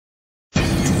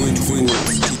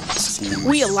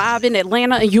We are live in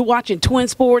Atlanta, and you're watching Twin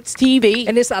Sports TV.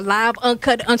 And it's a live,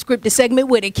 uncut, unscripted segment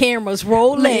where the cameras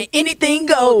roll and anything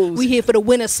goes. We here for the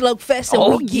Winter Slugfest,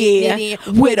 and we get it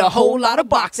in with a whole lot of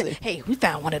boxing. Hey, we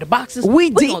found one of the boxers. We're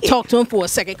going to talk to him for a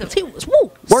second because he was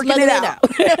working it out.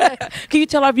 Can you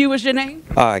tell our viewers your name?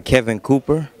 Kevin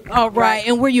Cooper. All right,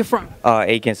 and where you from?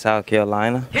 Aiken, South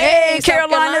Carolina. Hey,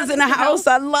 Carolina's in the house.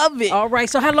 I love it. All right,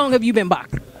 so how long have you been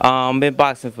boxing? Been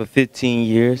boxing for 15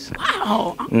 years.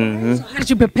 Wow. So how did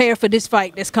you prepare for this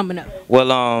fight that's coming up?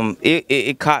 Well,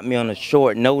 it caught me on a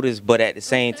short notice, but at the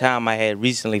same time, I had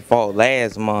recently fought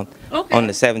last month on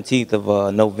the 17th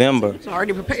of November. It's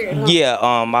already prepared, huh? Yeah,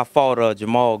 I fought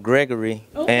Jamal Gregory,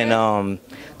 and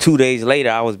 2 days later,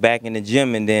 I was back in the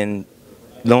gym, and then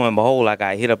lo and behold, I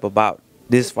got hit up about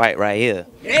this fight right here.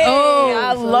 Hey,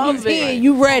 I love it.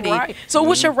 You ready? Right. So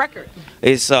what's your record?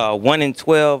 It's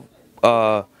 1-12,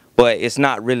 but it's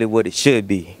not really what it should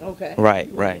be. Okay. Right.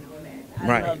 All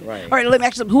right, let me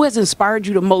ask you, who has inspired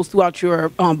you the most throughout your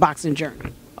boxing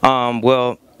journey?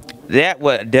 Well, that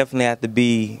would definitely have to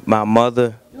be my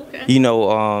mother. Okay. You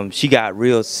know, she got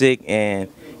real sick, and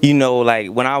you know,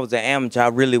 like when I was an amateur, I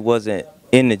really wasn't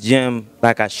in the gym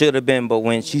like I should have been, but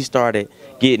when she started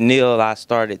getting ill, I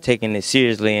started taking it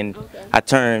seriously, and I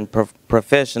turned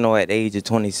professional at the age of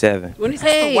 27.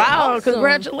 Hey, wow, awesome.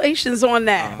 Congratulations on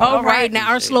that. All right, now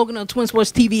our slogan on Twin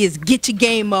Sports TV is get your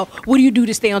game up. What do you do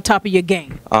to stay on top of your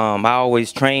game? I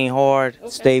always train hard,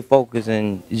 stay focused,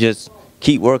 and just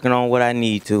keep working on what I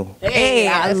need to. Hey,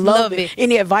 I love it.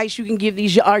 Any advice you can give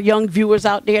our young viewers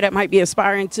out there that might be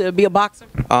aspiring to be a boxer?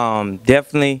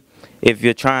 Definitely. If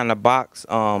you're trying to box,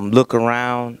 look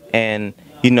around, and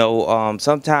you know,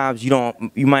 sometimes you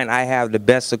might not have the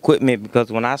best equipment,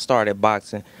 because when I started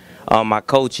boxing, my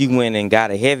coach, he went and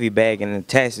got a heavy bag and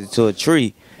attached it to a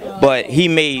tree, but he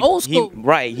made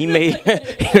he made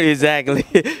exactly.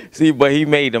 See, but he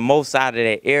made the most out of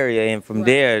that area, and from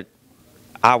there,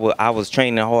 I was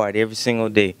training hard every single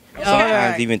day,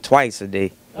 sometimes even twice a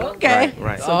day. Okay.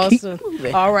 Right. So awesome.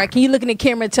 All right. Can you look in the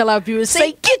camera and tell our viewers,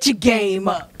 say, get your game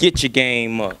up. Get your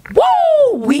game up.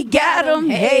 Woo! We got them.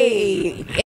 Hey.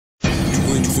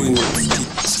 Twin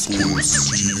Sports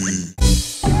TV.